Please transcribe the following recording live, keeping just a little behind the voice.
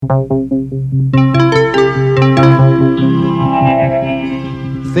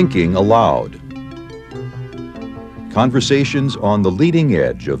Thinking Aloud. Conversations on the leading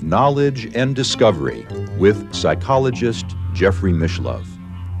edge of knowledge and discovery with psychologist Jeffrey Mishlove.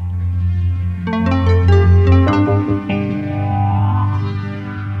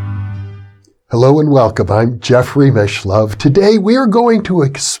 Hello and welcome. I'm Jeffrey Mishlove. Today we are going to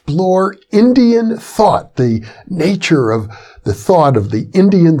explore Indian thought, the nature of the thought of the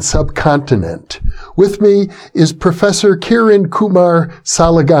Indian subcontinent. With me is Professor Kiran Kumar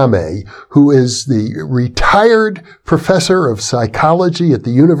Salagame, who is the retired professor of psychology at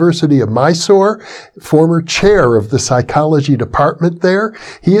the University of Mysore, former chair of the psychology department there.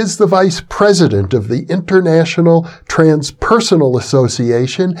 He is the vice president of the International Transpersonal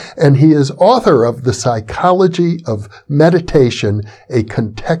Association, and he is author of The Psychology of Meditation, a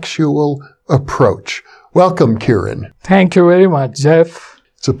Contextual Approach. Welcome, Kiran. Thank you very much, Jeff.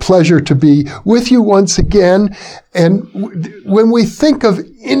 It's a pleasure to be with you once again. And when we think of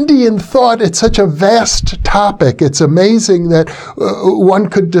Indian thought, it's such a vast topic. It's amazing that one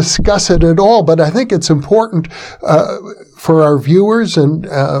could discuss it at all. But I think it's important for our viewers and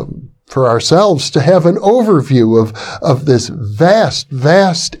for ourselves to have an overview of this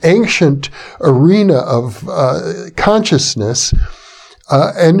vast, ancient arena of consciousness.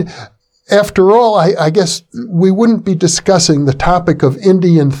 And after all, I guess we wouldn't be discussing the topic of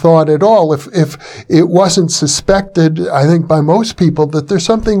Indian thought at all if it wasn't suspected, I think, by most people that there's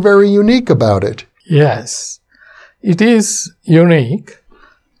something very unique about it. Yes, it is unique.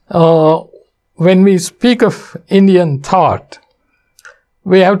 When we speak of Indian thought,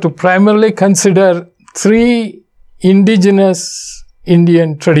 we have to primarily consider three indigenous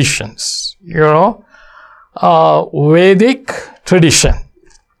Indian traditions. Vedic tradition,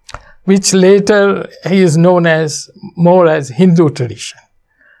 which later is known as more as Hindu tradition.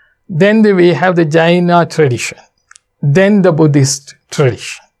 Then we have the Jaina tradition, then the Buddhist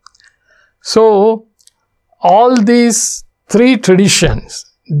tradition. So all these three traditions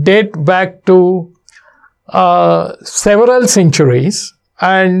date back to several centuries,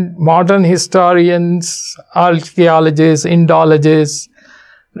 and modern historians, archaeologists, Indologists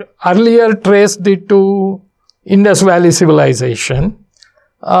earlier traced it to Indus Valley civilization,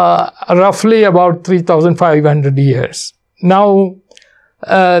 roughly about 3,500 years. Now,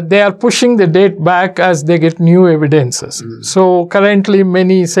 they are pushing the date back as they get new evidences. So currently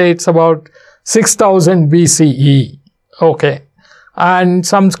many say it's about 6,000 BCE. Okay. And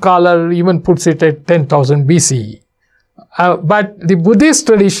some scholar even puts it at 10,000 BCE. But the Buddhist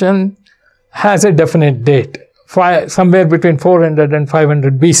tradition has a definite date, somewhere between 400 and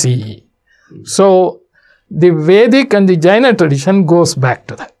 500 BCE. So the Vedic and the Jaina tradition goes back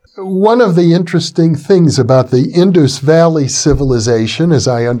to that. One of the interesting things about the Indus Valley civilization, as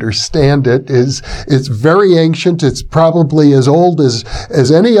I understand it, is it's very ancient. It's probably as old as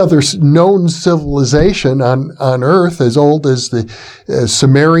any other known civilization on Earth, as old as the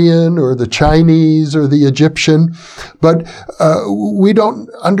Sumerian or the Chinese or the Egyptian. But we don't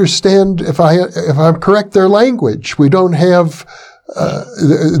understand, if I'm correct, their language. We don't have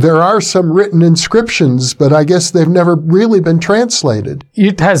there are some written inscriptions, but I guess they've never really been translated.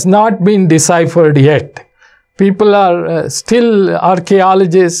 It has not been deciphered yet. People are still,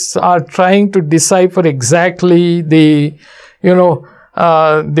 archaeologists are trying to decipher exactly the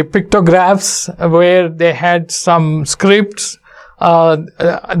pictographs where they had some scripts,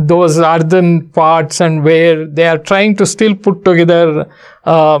 those earthen parts, and where they are trying to still put together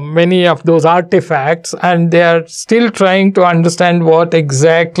many of those artifacts, and they are still trying to understand what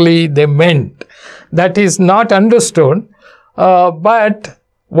exactly they meant. That is not understood, but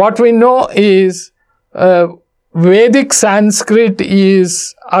what we know is Vedic Sanskrit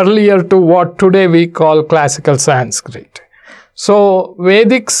is earlier to what today we call classical Sanskrit. So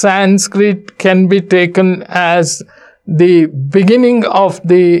Vedic Sanskrit can be taken as the beginning of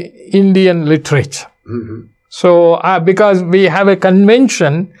the Indian literature. Mm-hmm. So, because we have a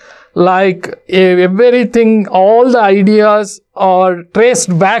convention, like everything, all the ideas are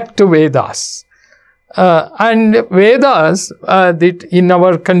traced back to Vedas. And Vedas, in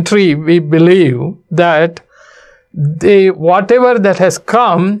our country, we believe that whatever that has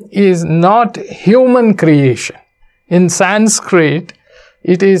come is not human creation. In Sanskrit,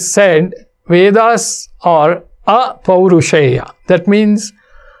 it is said Vedas are apaurushaya. That means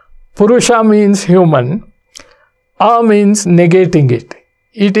Purusha means human, A means negating it.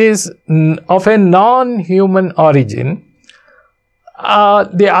 It is of a non-human origin.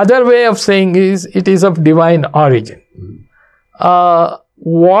 The other way of saying is it is of divine origin.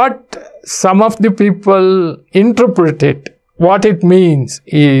 What some of the people interpret it what it means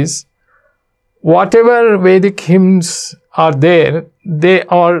is whatever Vedic hymns are there, they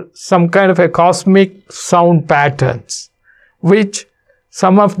are some kind of a cosmic sound patterns, which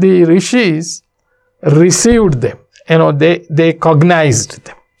some of the rishis received them. They cognized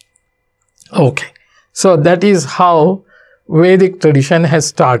them. Okay. So that is how Vedic tradition has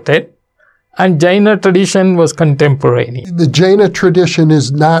started, and Jaina tradition was contemporary. The Jaina tradition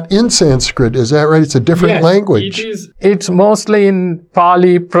is not in Sanskrit, is that right? It's a different language. It's mostly in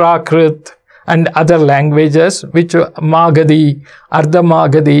Pali, Prakrit, and other languages, which Magadhi, Ardha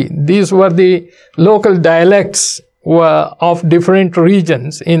Magadhi, these were the local dialects of different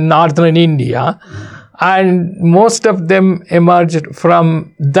regions in northern India, and most of them emerged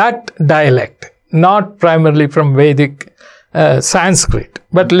from that dialect, not primarily from Vedic Sanskrit.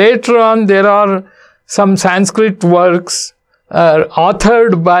 But later on, there are some Sanskrit works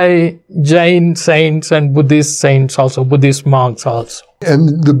authored by Jain saints and Buddhist saints also, Buddhist monks also.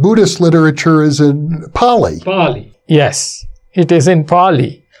 And the Buddhist literature is in Pali. Pali, yes. It is in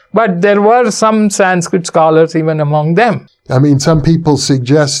Pali. But there were some Sanskrit scholars even among them. I mean, some people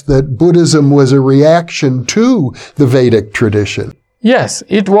suggest that Buddhism was a reaction to the Vedic tradition. Yes,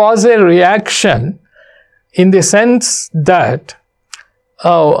 it was a reaction in the sense that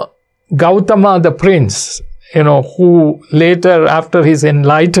Gautama the prince, who later after his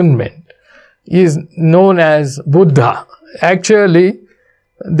enlightenment is known as Buddha. Actually,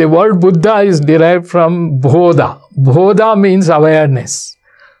 the word Buddha is derived from Bodha. Bodha means awareness.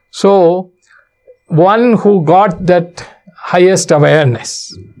 So, one who got that highest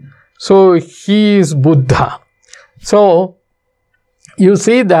awareness. So, he is Buddha. So, you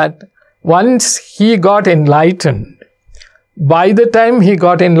see that once he got enlightened, by the time he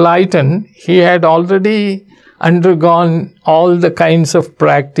got enlightened, he had already undergone all the kinds of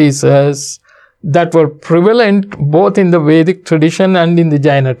practices that were prevalent both in the Vedic tradition and in the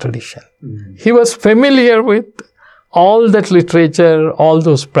Jaina tradition. Mm-hmm. He was familiar with all that literature, all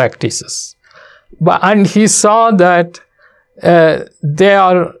those practices. And he saw that there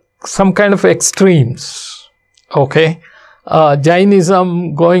are some kind of extremes. Okay?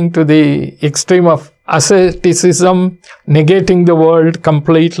 Jainism going to the extreme of asceticism, negating the world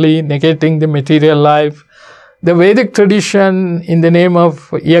completely, negating the material life. The Vedic tradition in the name of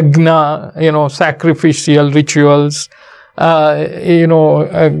yajna, sacrificial rituals,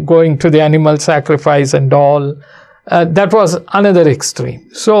 going to the animal sacrifice and all, that was another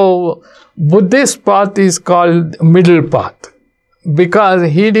extreme. So, Buddhist path is called middle path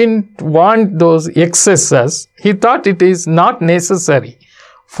because he didn't want those excesses. He thought it is not necessary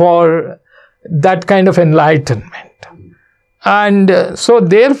for that kind of enlightenment. And so,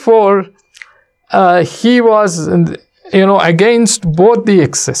 therefore, he was, against both the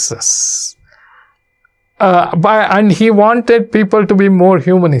excesses. And he wanted people to be more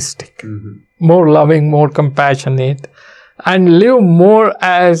humanistic, more loving, more compassionate, and live more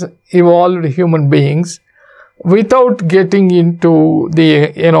as evolved human beings without getting into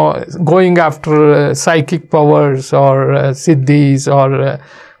the, going after psychic powers or siddhis or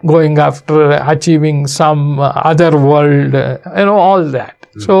going after achieving some other world, all that.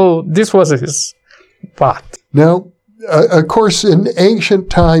 So this was his path. Now, of course, in ancient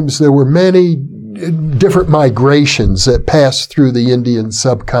times, there were many different migrations that passed through the Indian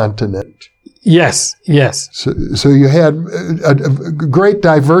subcontinent. Yes. So you had a great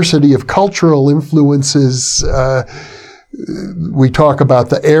diversity of cultural influences. We talk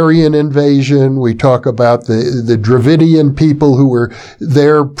about the Aryan invasion. We talk about the Dravidian people who were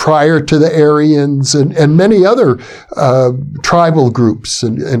there prior to the Aryans and many other tribal groups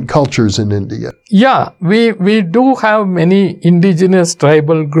and cultures in India. Yeah, we do have many indigenous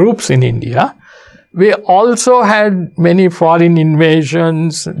tribal groups in India. We also had many foreign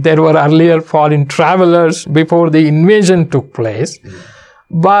invasions. There were earlier foreign travelers before the invasion took place.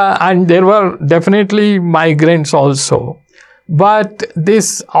 And there were definitely migrants also. But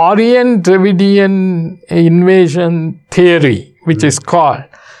this Aryan Dravidian invasion theory, which is called,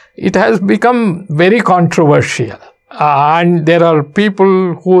 it has become very controversial. And there are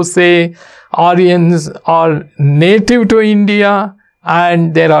people who say Aryans are native to India,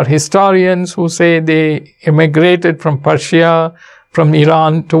 and there are historians who say they immigrated from Persia, from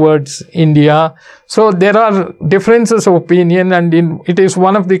Iran towards India. So there are differences of opinion, and it is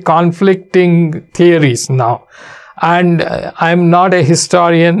one of the conflicting theories now. And I'm not a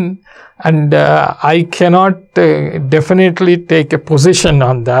historian, And I cannot definitely take a position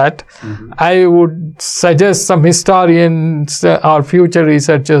on that. I would suggest some historians or future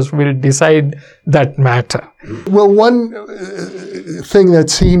researchers will decide that matter. Well, one thing that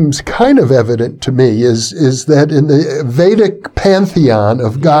seems kind of evident to me is that in the Vedic pantheon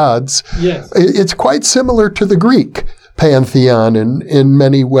of gods, it's quite similar to the Greek pantheon in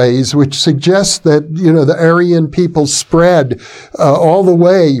many ways, which suggests that, the Aryan people spread all the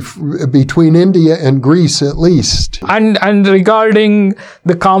way between India and Greece at least. And regarding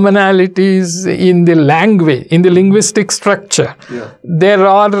the commonalities in the language, in the linguistic structure, there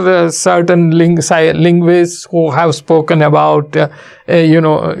are certain linguists who have spoken about,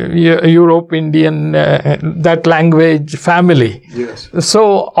 Europe-Indian, that language family. Yes.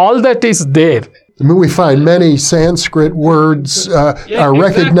 So all that is there. We find many Sanskrit words are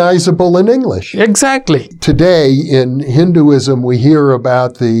recognizable in English. Exactly. Today in Hinduism, we hear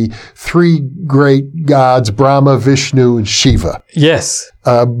about the three great gods, Brahma, Vishnu, and Shiva. Yes.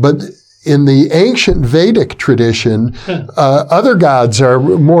 But in the ancient Vedic tradition, other gods are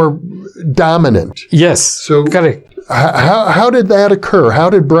more dominant. Yes, so correct. How did that occur? How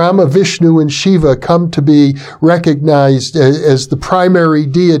did Brahma, Vishnu, and Shiva come to be recognized as the primary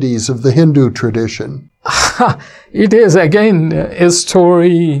deities of the Hindu tradition? It is again a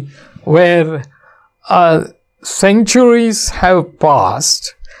story where centuries have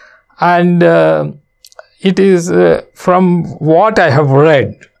passed, and it is from what I have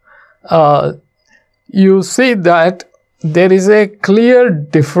read, you see that there is a clear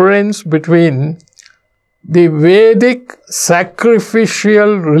difference between the Vedic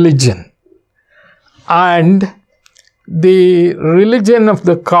sacrificial religion and the religion of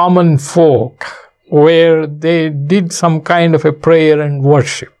the common folk, where they did some kind of a prayer and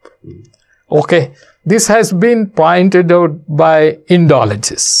worship. Okay, this has been pointed out by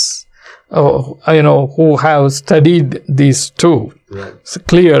Indologists, who have studied these two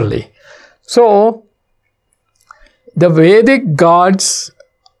clearly. So, the Vedic gods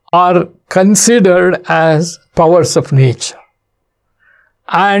are considered as powers of nature.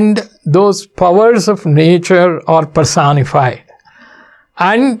 And those powers of nature are personified.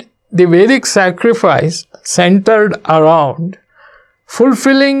 And the Vedic sacrifice centered around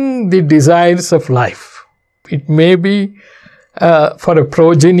fulfilling the desires of life. It may be for a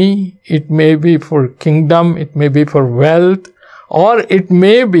progeny, it may be for kingdom, it may be for wealth, or it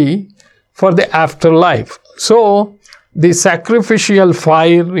may be for the afterlife. So, the sacrificial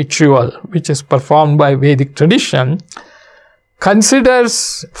fire ritual, which is performed by Vedic tradition,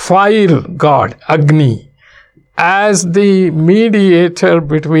 considers fire god, Agni, as the mediator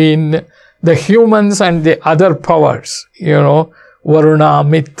between the humans and the other powers, Varuna,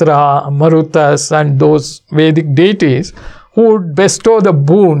 Mitra, Marutas, and those Vedic deities who would bestow the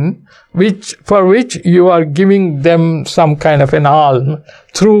boon for which you are giving them some kind of an alm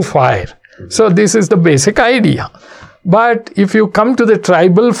through fire. So this is the basic idea. But if you come to the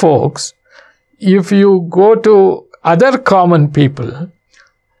tribal folks, if you go to other common people,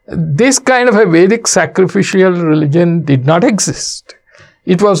 this kind of a Vedic sacrificial religion did not exist.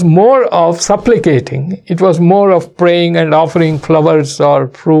 It was more of supplicating. It was more of praying and offering flowers or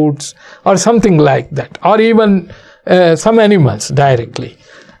fruits or something like that, or even some animals directly.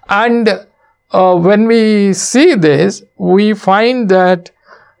 And when we see this, we find that,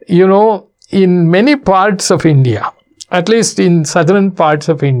 in many parts of India, at least in southern parts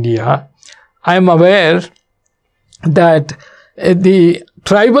of India, I am aware that the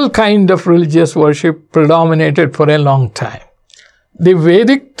tribal kind of religious worship predominated for a long time. The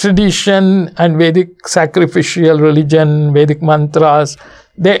Vedic tradition and Vedic sacrificial religion, Vedic mantras,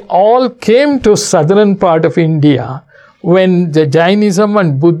 they all came to southern part of India when the Jainism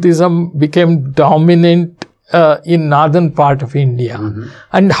and Buddhism became dominant in northern part of India.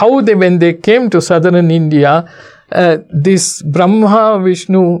 And when they came to southern India, this Brahma,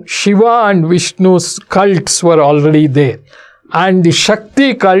 Vishnu, Shiva and Vishnu's cults were already there. And the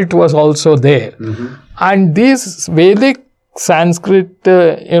Shakti cult was also there. And these Vedic Sanskrit,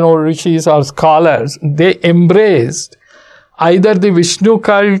 rishis or scholars, they embraced either the Vishnu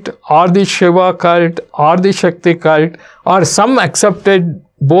cult or the Shiva cult or the Shakti cult, or some accepted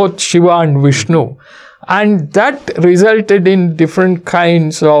both Shiva and Vishnu. And that resulted in different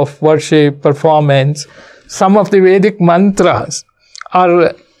kinds of worship, performance. Some of the Vedic mantras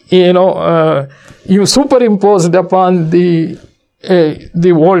are, you superimposed upon the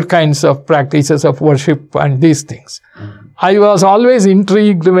old kinds of practices of worship and these things. I was always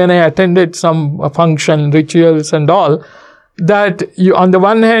intrigued when I attended some function, rituals and all. that you, on the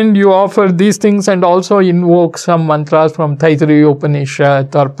one hand, you offer these things and also invoke some mantras from Taittiriya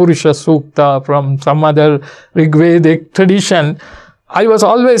Upanishad or Purusha Sukta from some other Rigvedic tradition. I was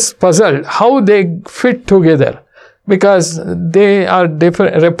always puzzled how they fit together, because they are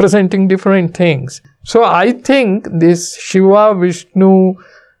different, representing different things. So I think this Shiva, Vishnu,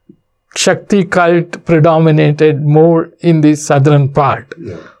 Shakti cult predominated more in the southern part.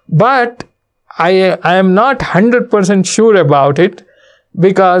 Yeah. But I am not 100% sure about it,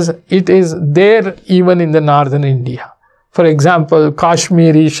 because it is there even in the northern India. For example,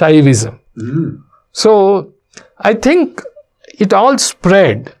 Kashmiri Shaivism. So I think it all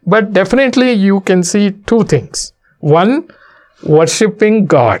spread, but definitely you can see two things. One, worshipping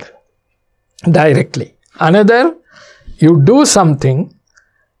God directly. Another, you do something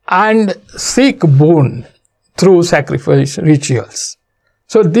and seek boon through sacrifice rituals.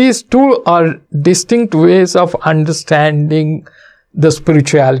 So these two are distinct ways of understanding the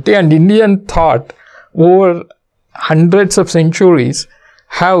spirituality, and Indian thought over hundreds of centuries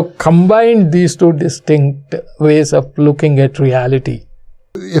have combined these two distinct ways of looking at reality.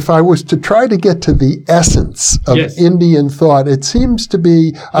 If I was to try to get to the essence of Indian thought, it seems to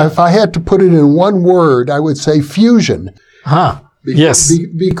be, if I had to put it in one word, I would say fusion.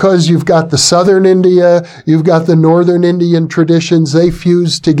 Because you've got the southern India, you've got the northern Indian traditions, they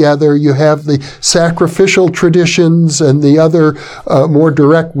fuse together. You have the sacrificial traditions and the other more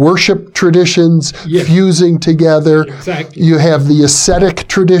direct worship traditions fusing together. Exactly. You have the ascetic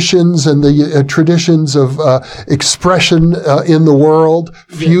traditions and the traditions of expression in the world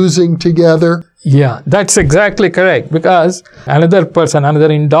fusing together. Yeah, that's exactly correct, because another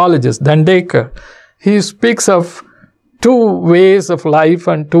Indologist, Dandekar, he speaks of two ways of life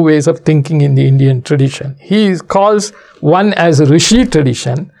and two ways of thinking in the Indian tradition. He calls one as Rishi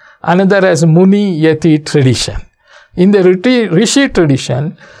tradition, another as Muni Yati tradition. In the Rishi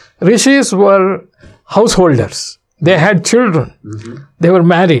tradition, Rishis were householders. They had children. They were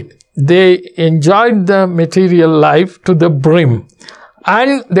married. They enjoyed the material life to the brim.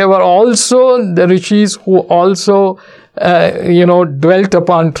 And there were also the Rishis who also dwelt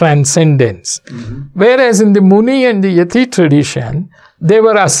upon transcendence. Whereas in the Muni and the Yati tradition, they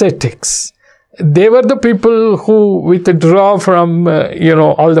were ascetics. They were the people who withdraw from,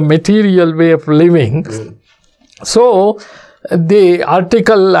 all the material way of living. So, the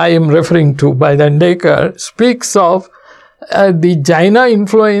article I am referring to by Dandekar speaks of the Jaina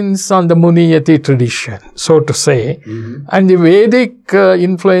influence on the Muni Yati tradition, so to say, and the Vedic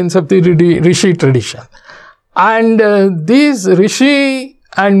influence of the Rishi tradition. And these Rishi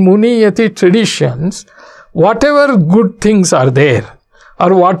and Muni Yati traditions, whatever good things are there,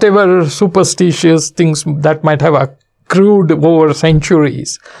 or whatever superstitious things that might have accrued over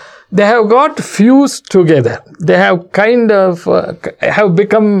centuries, they have got fused together. They have kind of have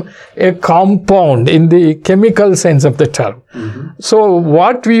become a compound in the chemical sense of the term. So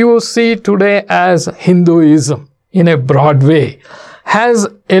what you see today as Hinduism in a broad way has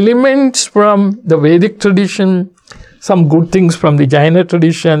elements from the Vedic tradition, some good things from the Jaina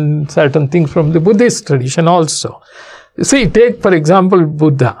tradition, certain things from the Buddhist tradition also. See, take for example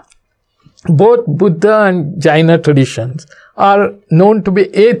Buddha. Both Buddha and Jaina traditions are known to be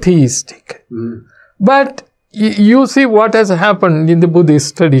atheistic. But you see what has happened in the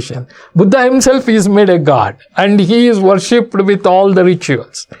Buddhist tradition. Buddha himself is made a god and he is worshipped with all the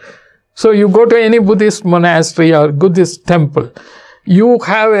rituals. So you go to any Buddhist monastery or Buddhist temple, you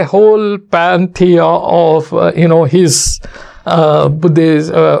have a whole pantheon of, his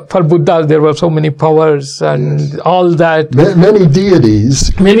Buddhist. For Buddha, there were so many powers and all that. Many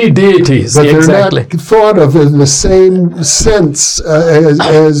deities. Many deities, but exactly. They're not thought of in the same sense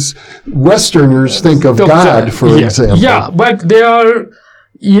as Westerners think of God, for example. Yeah, but they are,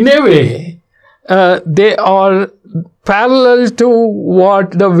 in a way, they are parallel to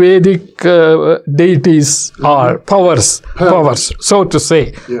what the Vedic deities are, powers, so to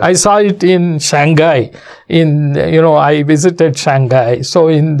say. Yeah. I saw it in Shanghai. I visited Shanghai. So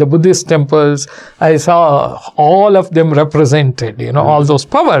in the Buddhist temples, I saw all of them represented, all those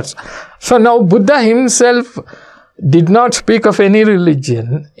powers. So now Buddha himself did not speak of any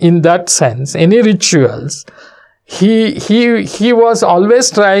religion in that sense, any rituals. He was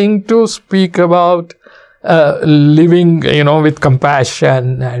always trying to speak about living, with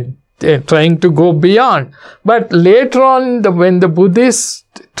compassion and trying to go beyond. But later on, when the Buddhist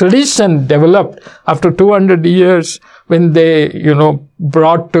tradition developed after 200 years, when they,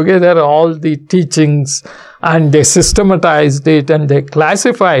 brought together all the teachings and they systematized it and they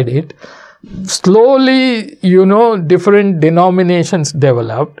classified it, slowly, different denominations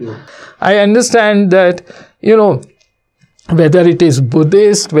developed. I understand that, whether it is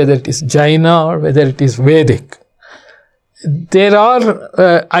Buddhist, whether it is Jaina, or whether it is Vedic. There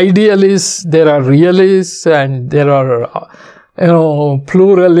are idealists, there are realists, and there are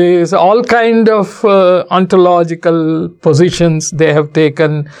pluralists, all kind of ontological positions they have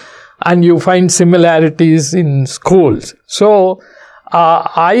taken, and you find similarities in schools. So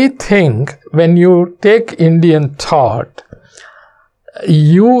I think when you take Indian thought,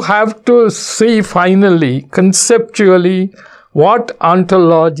 you have to see finally, conceptually, what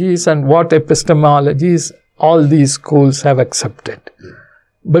ontologies and what epistemologies all these schools have accepted.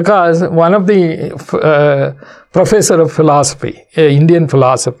 Because one of the professor of philosophy, Indian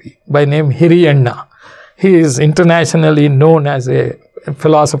philosophy, by name Hiriyanna, he is internationally known as a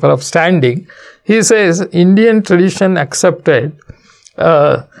philosopher of standing. He says Indian tradition accepted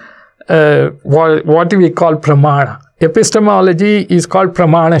what we call pramana. Epistemology is called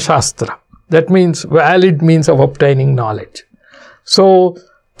pramana shastra. That means valid means of obtaining knowledge. So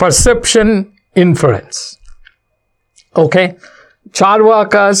perception, inference. Okay.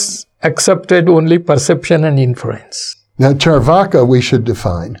 Charvakas accepted only perception and inference. Now, Charvaka we should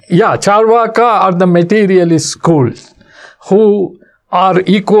define. Yeah, Charvaka are the materialist schools who are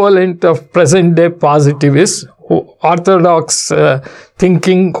equivalent of present-day positivists, who orthodox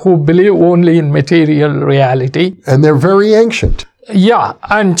thinking, who believe only in material reality. And they're very ancient. Yeah,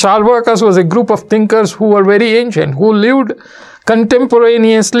 and Charvakas was a group of thinkers who were very ancient, who lived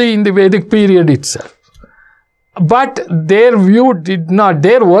contemporaneously in the Vedic period itself. But their world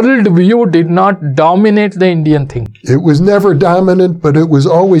view did not dominate the Indian thinking. It was never dominant, but it was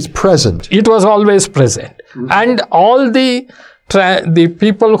always present. It was always present. Mm-hmm. And all the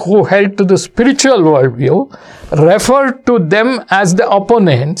people who held to the spiritual worldview referred to them as the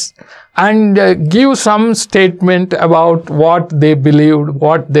opponents and give some statement about what they believed,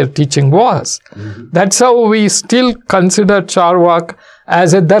 what their teaching was. Mm-hmm. That's how we still consider Charvak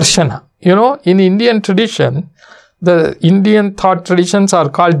as a darshana. In Indian tradition, the Indian thought traditions are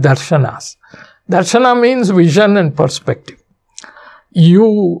called darshanas. Darshana means vision and perspective.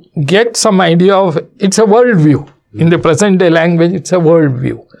 You get some idea of, it's a worldview. In the present day language, it's a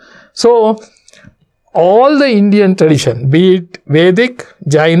worldview. So, all the Indian tradition, be it Vedic,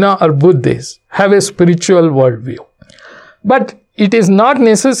 Jaina or Buddhist, have a spiritual worldview. But it is not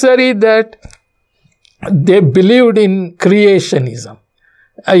necessary that they believed in creationism,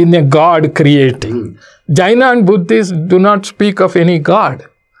 in a God creating. Jaina and Buddhists do not speak of any God,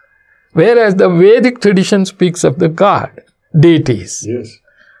 whereas the Vedic tradition speaks of the God, deities. Yes.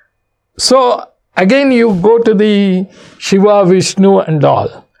 So, again you go to the Shiva, Vishnu and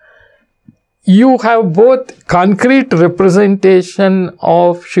all. You have both concrete representation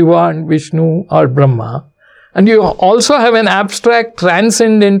of Shiva and Vishnu or Brahma, and you also have an abstract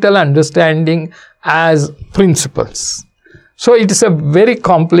transcendental understanding as principles. So it is a very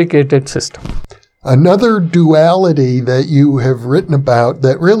complicated system. Another duality that you have written about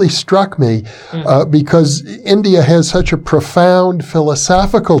that really struck me, because India has such a profound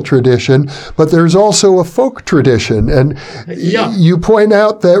philosophical tradition, but there's also a folk tradition. And you point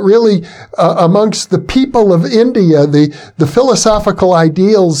out that really amongst the people of India, the philosophical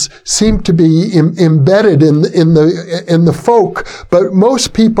ideals seem to be embedded in the folk, but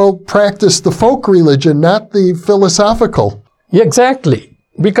most people practice the folk religion, not the philosophical. Exactly.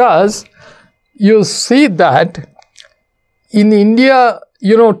 Because you see that in India,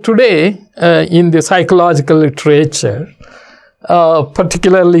 today, in the psychological literature,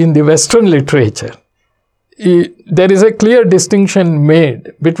 particularly in the Western literature, there is a clear distinction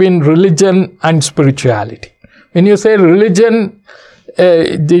made between religion and spirituality. When you say religion,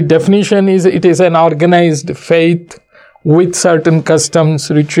 the definition is it is an organized faith with certain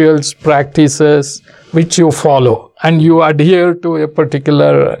customs, rituals, practices, which you follow. And you adhere to a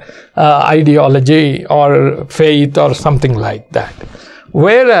particular ideology or faith or something like that.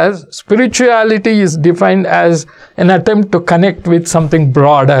 Whereas spirituality is defined as an attempt to connect with something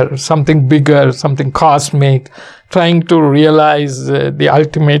broader, something bigger, something cosmic, trying to realize the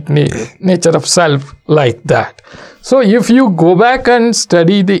ultimate nature of self like that. So if you go back and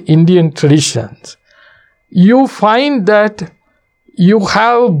study the Indian traditions, you find that you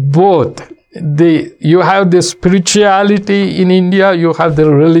have both. You have the spirituality in India, you have the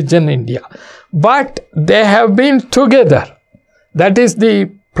religion in India. But they have been together. That is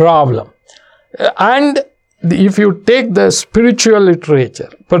the problem. And if you take the spiritual literature,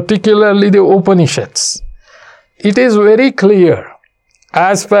 particularly the Upanishads, it is very clear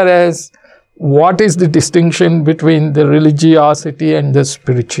as far as what is the distinction between the religiosity and the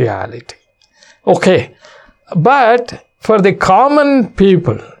spirituality. Okay. But for the common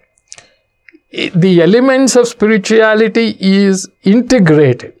people, the elements of spirituality is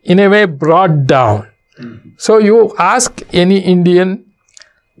integrated, in a way brought down. So you ask any Indian,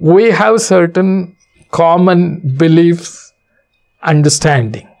 we have certain common beliefs,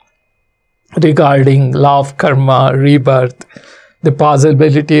 understanding regarding law of karma, rebirth, the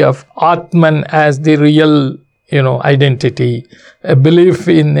possibility of Atman as the real, identity, a belief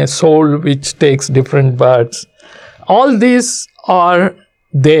in a soul which takes different births. All these are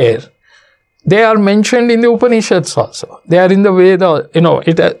there. They are mentioned in the Upanishads also. They are in the Veda,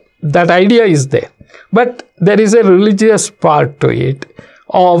 that idea is there. But there is a religious part to it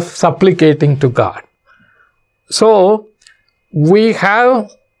of supplicating to God. So, we have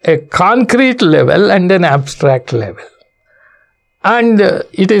a concrete level and an abstract level. And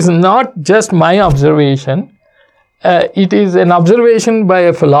it is not just my observation. It is an observation by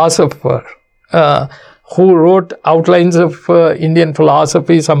a philosopher who wrote outlines of Indian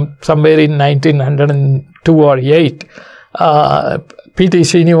philosophy somewhere in 1902 or 8. P.T.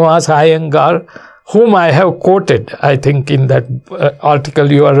 Srinivas Iyengar, whom I have quoted, I think, in that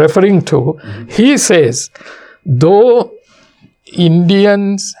article you are referring to. He says, though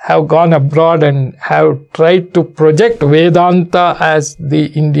Indians have gone abroad and have tried to project Vedanta as the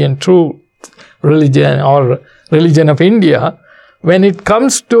Indian true religion or religion of India, when it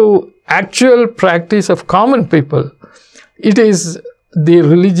comes to actual practice of common people, it is the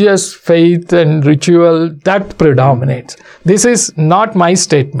religious faith and ritual that predominates. This is not my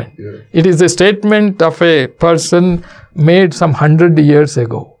statement. Yeah. It is a statement of a person made some 100 years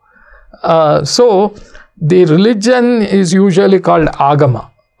ago. So, the religion is usually called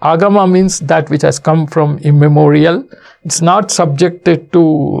agama. Agama means that which has come from immemorial. It's not subjected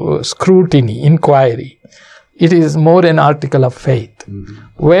to scrutiny, inquiry. It is more an article of faith. Mm-hmm.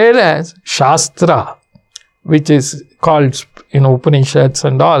 Whereas Shastra, which is called Upanishads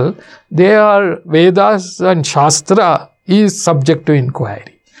and all, they are Vedas, and Shastra is subject to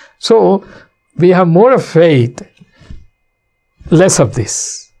inquiry. So, we have more of faith, less of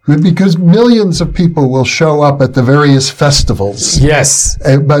this. Because millions of people will show up at the various festivals. Yes.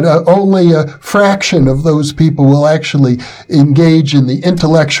 But only a fraction of those people will actually engage in the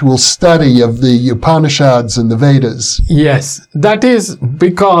intellectual study of the Upanishads and the Vedas. Yes. That is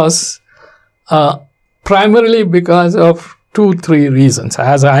because, primarily because of 2-3 reasons.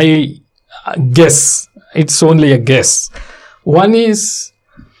 As I guess, it's only a guess. One is,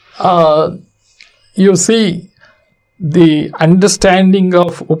 you see, the understanding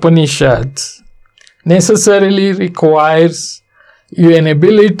of Upanishads necessarily requires you an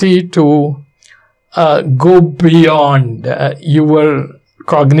ability to go beyond your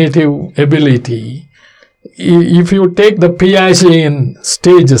cognitive ability. If you take the Piagetian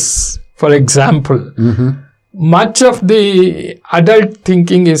stages, for example, much of the adult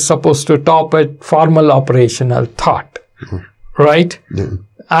thinking is supposed to stop at formal operational thought, right? Yeah.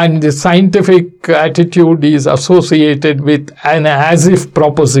 And the scientific attitude is associated with an as-if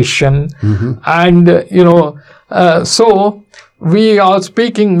proposition. And, so we are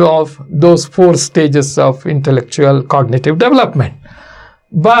speaking of those 4 stages of intellectual cognitive development.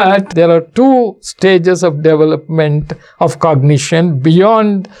 But there are 2 stages of development of cognition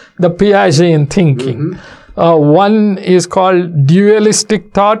beyond the Piagetian thinking. One is called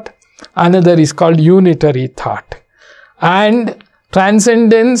dualistic thought, another is called unitary thought. And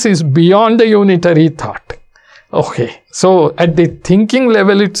transcendence is beyond the unitary thought. Okay. So, at the thinking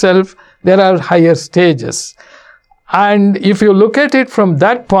level itself, there are higher stages. And if you look at it from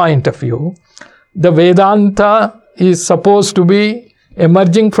that point of view, the Vedanta is supposed to be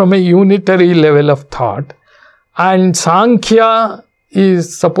emerging from a unitary level of thought. And Sankhya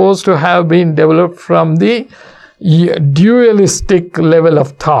is supposed to have been developed from the dualistic level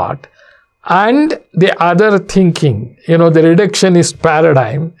of thought. And the other thinking, the reductionist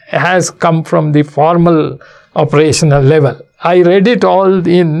paradigm has come from the formal operational level. I read it all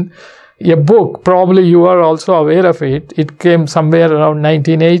in a book. Probably you are also aware of it. It came somewhere around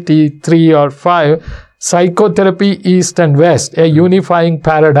 1983 or 5. Psychotherapy East and West, a unifying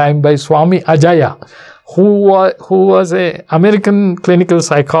paradigm by Swami Ajaya, who was an American clinical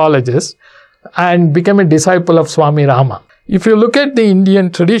psychologist and became a disciple of Swami Rama. If you look at the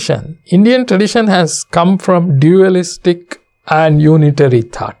Indian tradition has come from dualistic and unitary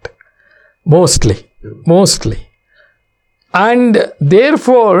thought. Mostly. And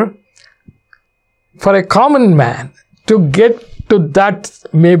therefore, for a common man to get to that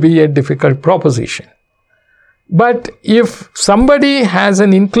may be a difficult proposition. But if somebody has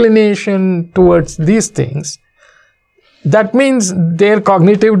an inclination towards these things, that means their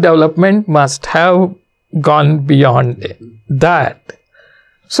cognitive development must have gone beyond that.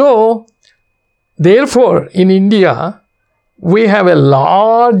 So, Therefore, in India, we have a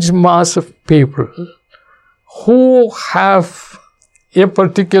large mass of people who have a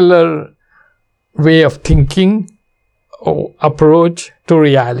particular way of thinking or approach to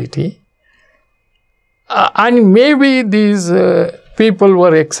reality. And maybe these people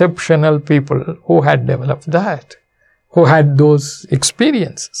were exceptional people who had developed that, who had those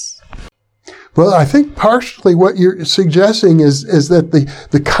experiences. Well, I think partially what you're suggesting is that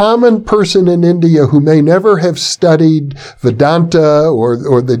the common person in India who may never have studied Vedanta or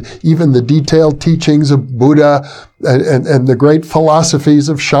even the detailed teachings of Buddha and the great philosophies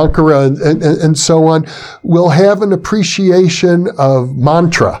of Shankara and so on will have an appreciation of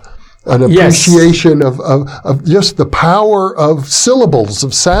mantra, an appreciation of just the power of syllables,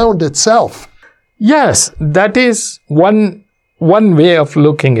 of sound itself. Yes, that is one way of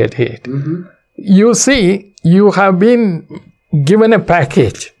looking at it. Mm-hmm. You see, you have been given a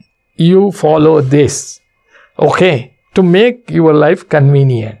package. You follow this, okay, to make your life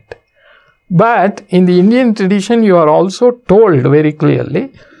convenient. But in the Indian tradition, you are also told very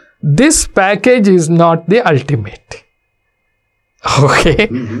clearly, this package is not the ultimate. Okay?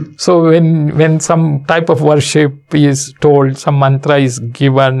 Mm-hmm. So when some type of worship is told, some mantra is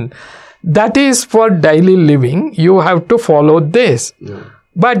given, that is for daily living. You have to follow this. Yeah.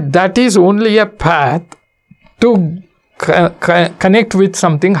 But that is only a path to connect with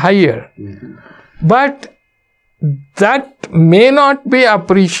something higher. Mm-hmm. But that may not be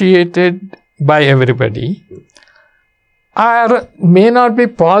appreciated by everybody, or may not be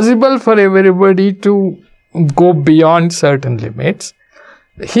possible for everybody to go beyond certain limits.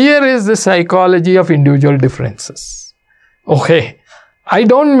 Here is the psychology of individual differences. Okay. I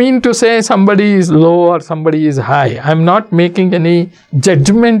don't mean to say somebody is low or somebody is high. I'm not making any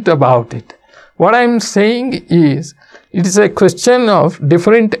judgment about it. What I'm saying is, it is a question of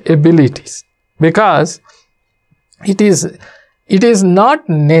different abilities, because it is not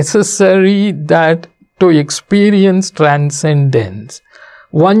necessary that to experience transcendence,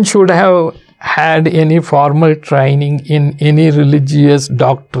 one should have had any formal training in any religious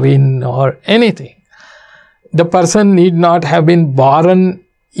doctrine or anything. The person need not have been born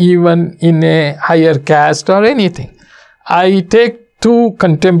even in a higher caste or anything. I take two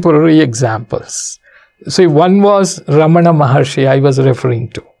contemporary examples. See, one was Ramana Maharshi I was referring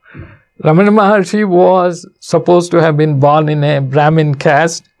to. Ramana Maharshi was supposed to have been born in a Brahmin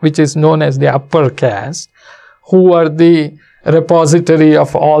caste, which is known as the upper caste, who are the repository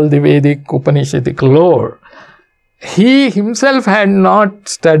of all the Vedic Upanishadic lore. He himself had not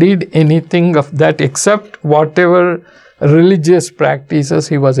studied anything of that except whatever religious practices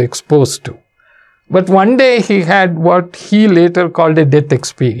he was exposed to. But one day he had what he later called a death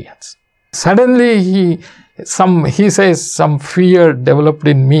experience. Suddenly he says some fear developed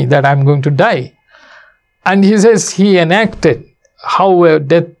in me that I'm going to die. And he says he enacted how a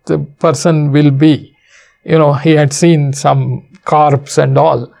dead person will be. You know, he had seen some corpse and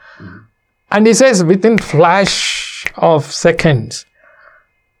all. And he says within flash of seconds,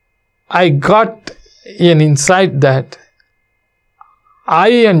 I got an insight that I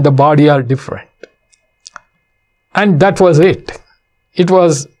and the body are different. And that was it. It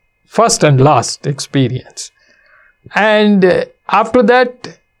was first and last experience. And after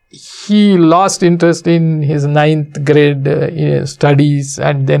that, he lost interest in his 9th grade studies,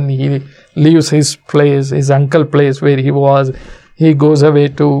 and then he leaves his place, his uncle's place where he was. He goes away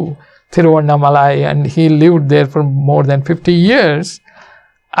to Tiruvannamalai, and he lived there for more than 50 years.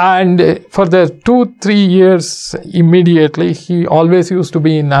 And for the 2-3 years immediately, he always used to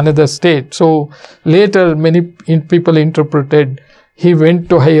be in another state. So later, many people interpreted he went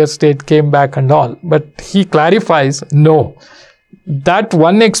to higher state, came back and all. But he clarifies, no, that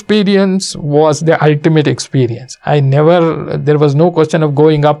one experience was the ultimate experience. There was no question of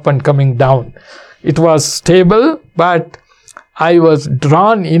going up and coming down. It was stable, but I was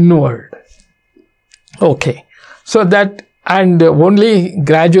drawn inward. Okay. So that, and only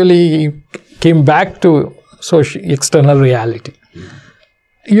gradually came back to external reality.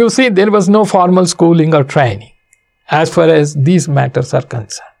 You see, there was no formal schooling or training as far as these matters are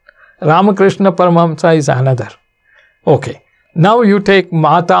concerned. Ramakrishna Paramahamsa is another. Okay. Now you take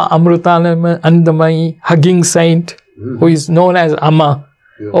Mata Amrutanandamayi, hugging saint, who is known as Amma.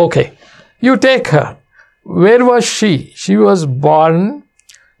 Yeah. Okay. You take her. Where was she? She was born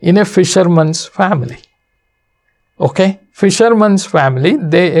in a fisherman's family. Okay? Fisherman's family,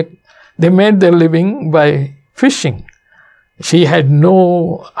 they made their living by fishing. She had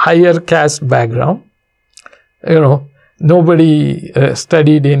no higher caste background. You know, nobody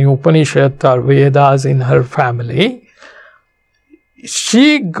studied any Upanishad or Vedas in her family.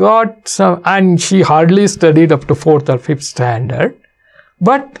 she got some, and she hardly studied up to 4th or 5th standard,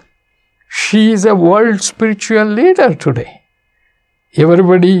 but she is a world spiritual leader today.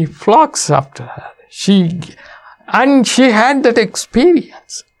 Everybody flocks after her. She had that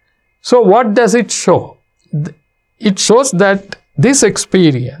experience. So what does it show? It shows that this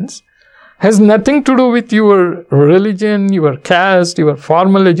experience has nothing to do with your religion, your caste, your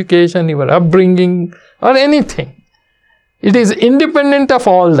formal education, your upbringing, or anything. It is independent of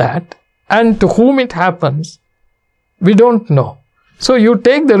all that, and to whom it happens, we don't know. So you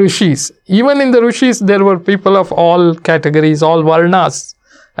take the rishis. Even in the rishis, there were people of all categories, all varnas,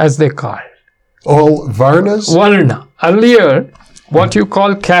 as they call. All varnas? Varna. Earlier, what you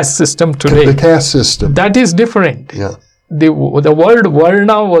call caste system today. The caste system. That is different. Yeah. The word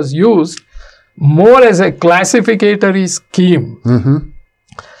varna was used more as a classificatory scheme. Mm-hmm.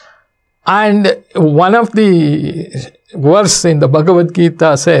 And one of the verse in the Bhagavad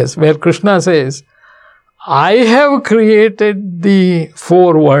Gita says, where Krishna says, I have created the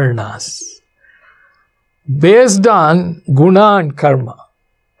 4 varnas based on guna and karma.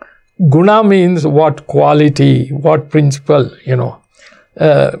 Guna means what quality, what principle,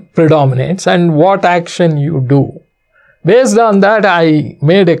 predominates, and what action you do. Based on that, I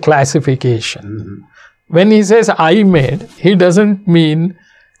made a classification. Mm-hmm. When he says I made, he doesn't mean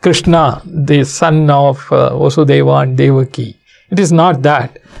Krishna, the son of Vasudeva and Devaki. It is not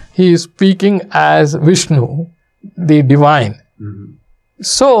that. He is speaking as Vishnu, the divine. Mm-hmm.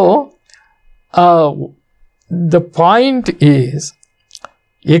 So, the point is,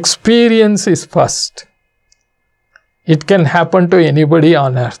 experience is first. It can happen to anybody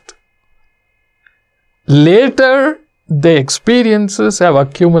on earth. Later, the experiences have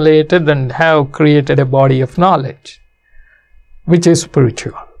accumulated and have created a body of knowledge, which is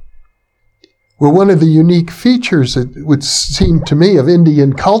spiritual. Well, one of the unique features, it would seem to me, of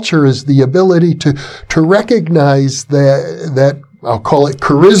Indian culture is the ability to recognize that I'll call it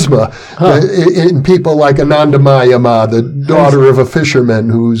charisma, in people like Anandamaya Ma, the daughter of a fisherman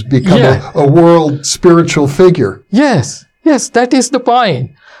who's become a world spiritual figure. Yes, that is the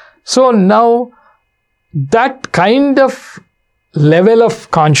point. So now, that kind of level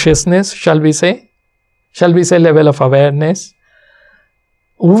of consciousness, shall we say level of awareness,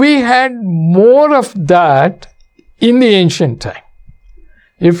 we had more of that in the ancient time.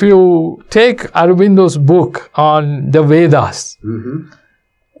 If you take Aurobindo's book on the Vedas, Mm-hmm.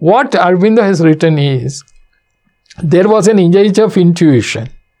 what Aurobindo has written is, there was an age of intuition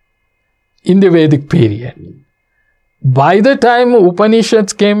in the Vedic period. By the time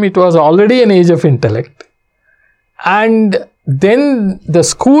Upanishads came, it was already an age of intellect. And then the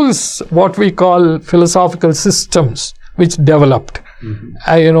schools, what we call philosophical systems, which developed,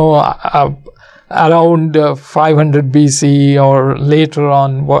 around 500 BC or later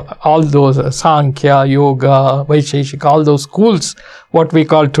on, all those Sankhya, Yoga, Vaisheshika, all those schools, what we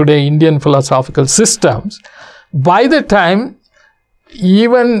call today Indian philosophical systems, by the time,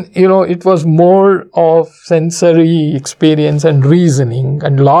 even, it was more of sensory experience and reasoning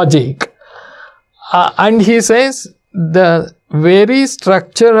and logic. And he says, the very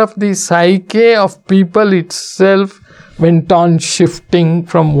structure of the psyche of people itself went on shifting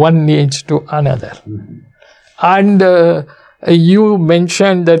from one age to another. Mm-hmm. And you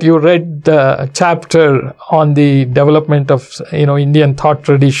mentioned that you read the chapter on the development of, Indian thought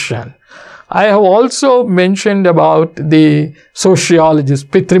tradition. I have also mentioned about the sociologist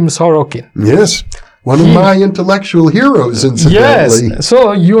Pitrim Sorokin. Yes, one of my intellectual heroes, incidentally. Yes,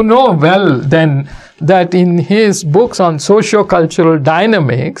 so you know well then that in his books on socio-cultural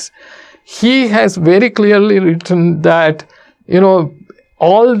dynamics, he has very clearly written that,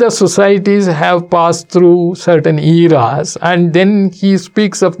 all the societies have passed through certain eras, and then he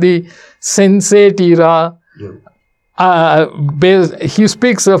speaks of the sensate era. He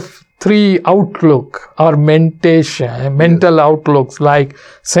speaks of 3 outlook or mental outlooks like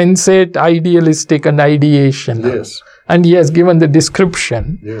sensate, idealistic, and ideation. Yes. And he has given the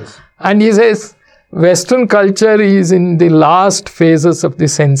description. Yes. And he says, Western culture is in the last phases of the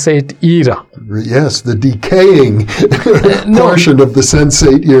sensate era. Yes, the decaying portion of the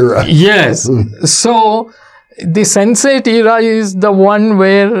sensate era. Yes. So, the sensate era is the one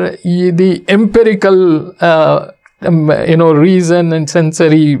where the empirical, reason and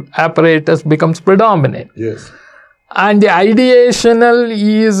sensory apparatus becomes predominant. Yes. And the ideational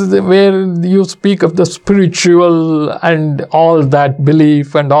is where you speak of the spiritual and all that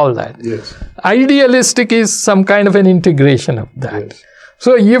belief and all that. Yes. Idealistic is some kind of an integration of that. Yes.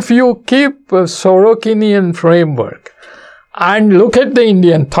 So if you keep a Sorokinian framework and look at the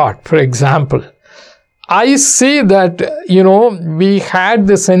Indian thought, for example, I see that, we had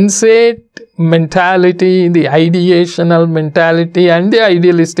the sensate mentality, the ideational mentality, and the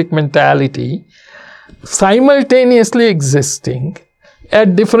idealistic mentality simultaneously existing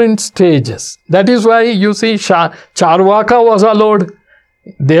at different stages. That is why you see Charvaka was allowed.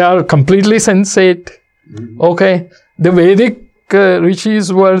 They are completely sensate. Okay. The Vedic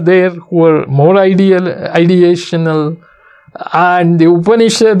rishis were there who were more ideational. And the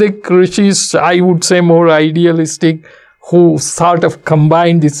Upanishadic rishis, I would say more idealistic, who sort of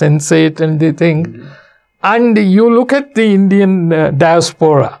combined the sensate and the thing. And you look at the Indian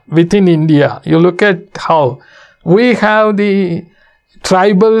diaspora within India, you look at how we have the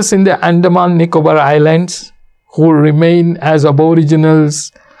tribals in the Andaman Nicobar Islands who remain as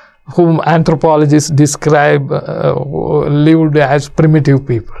aboriginals, whom anthropologists describe lived as primitive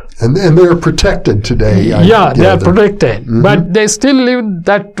people. And they're protected today. They are protected. But they still live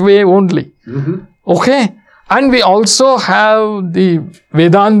that way only. Okay? And we also have the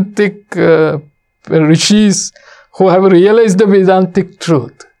Vedantic rishis who have realized the Vedantic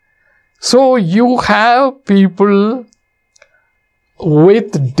truth. So you have people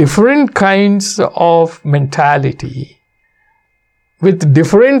with different kinds of mentality, with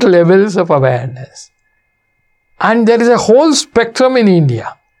different levels of awareness. And there is a whole spectrum in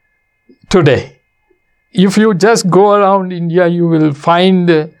India today. If you just go around India, you will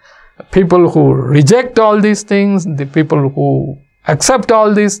find people who reject all these things, the people who accept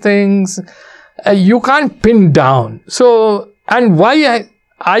all these things. You can't pin down. So, and why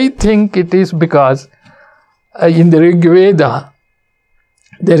I think it is because in the Rig Veda,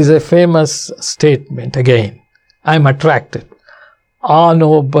 there is a famous statement again. I'm attracted.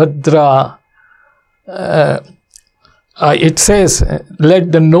 Ano Bhadra. It says,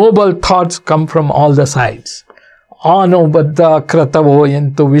 let the noble thoughts come from all the sides. Ano Bhadra Kratavo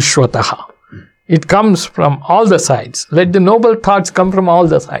Yantu Vishwataha. It comes from all the sides. Let the noble thoughts come from all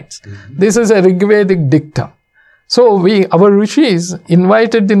the sides. This is a Rigvedic dictum. So our rishis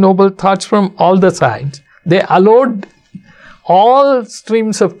invited the noble thoughts from all the sides. They allowed all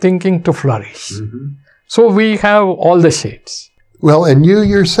streams of thinking to flourish. So we have all the shades. Well, and you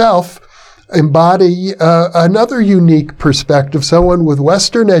yourself embody another unique perspective, someone with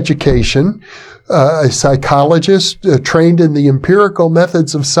Western education, a psychologist trained in the empirical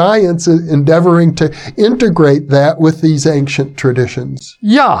methods of science, endeavoring to integrate that with these ancient traditions.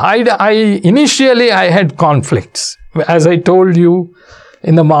 Yeah, initially I had conflicts. As I told you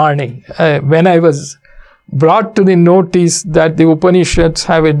in the morning, when I was brought to the notice that the Upanishads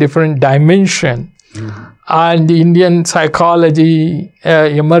have a different dimension, and the Indian psychology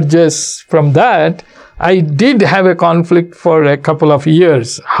emerges from that, I did have a conflict for a couple of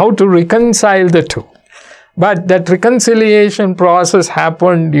years, how to reconcile the two. But that reconciliation process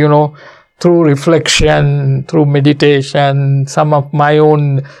happened, through reflection, through meditation, some of my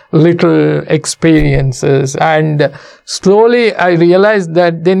own little experiences. And slowly I realized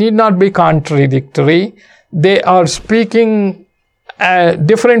that they need not be contradictory. They are speaking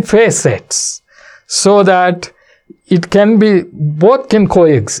different facets, so that both can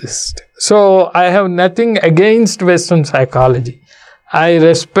coexist. So I have nothing against Western psychology. I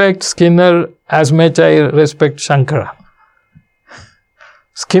respect Skinner as much as I respect Shankara.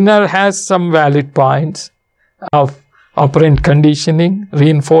 Skinner has some valid points of operant conditioning,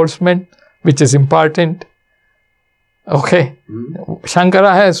 reinforcement, which is important. Okay.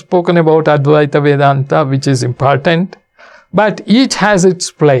 Shankara has spoken about Advaita Vedanta, which is important. But each has its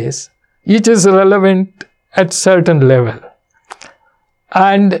place. Each is relevant at certain level.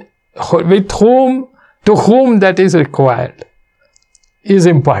 And to whom that is required is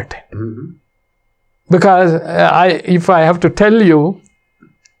important. Because if I have to tell you,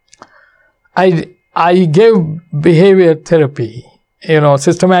 I gave behavior therapy,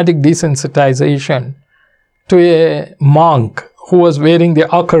 systematic desensitization to a monk who was wearing the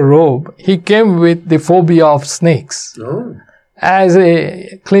ochre robe. He came with the phobia of snakes. As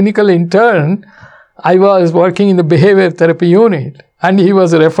a clinical intern, I was working in the behavior therapy unit, and he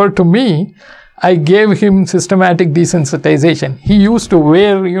was referred to me. I gave him systematic desensitization. He used to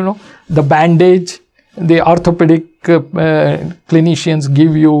wear, the bandage the orthopedic clinicians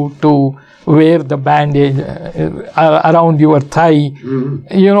give you to wear the bandage around your thigh.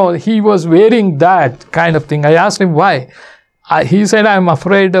 He was wearing that kind of thing. I asked him why. He said, I'm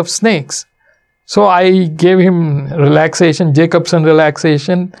afraid of snakes. So I gave him relaxation, Jacobson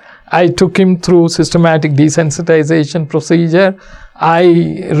relaxation. I took him through systematic desensitization procedure. I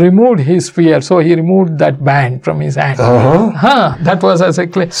removed his fear, so he removed that band from his hand. That was as a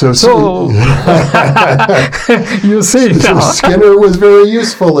clay. So you see now. Skinner was very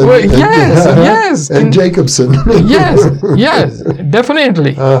useful. Yes. And Jacobson. yes,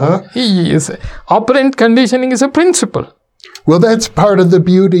 definitely. He is. Operant conditioning is a principle. Well, that's part of the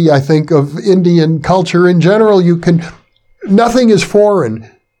beauty, I think, of Indian culture in general. Nothing is foreign.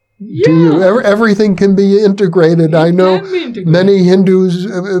 To you. Everything can be integrated. I know many Hindus,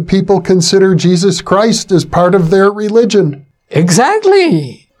 people consider Jesus Christ as part of their religion.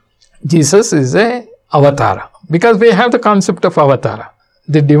 Exactly. Jesus is a avatara. Because we have the concept of avatara.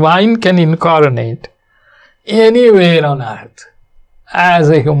 The divine can incarnate anywhere on earth as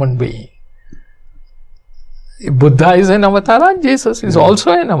a human being. Buddha is an avatara, Jesus is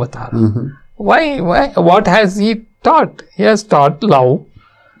also an avatara. Why? What has he taught? He has taught love,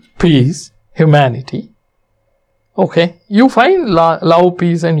 peace, humanity. Okay, you find love,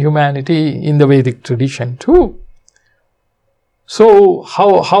 peace and humanity in the Vedic tradition too. So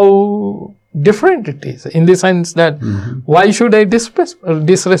how different it is in the sense that why should I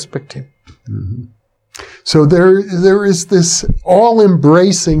disrespect him? So there is this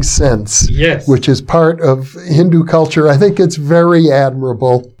all-embracing sense, which is part of Hindu culture. I think it's very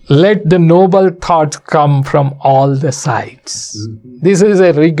admirable. Let the noble thoughts come from all the sides. This is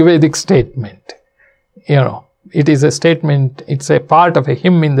a Rigvedic statement. It is a statement, it's a part of a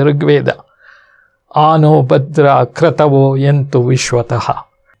hymn in the Rigveda. Ano Badra Kratavo Yantu Vishwataha.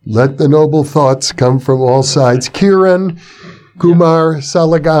 Let the noble thoughts come from all sides. Kiran Kumar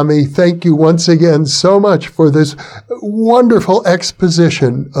Salagami, thank you once again so much for this wonderful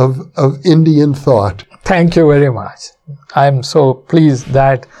exposition of Indian thought. Thank you very much. I am so pleased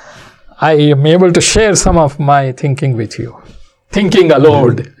that I am able to share some of my thinking with you. Thinking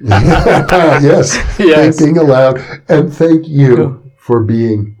aloud. Yes, thinking aloud. And thank you for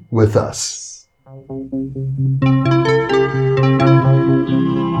being with us.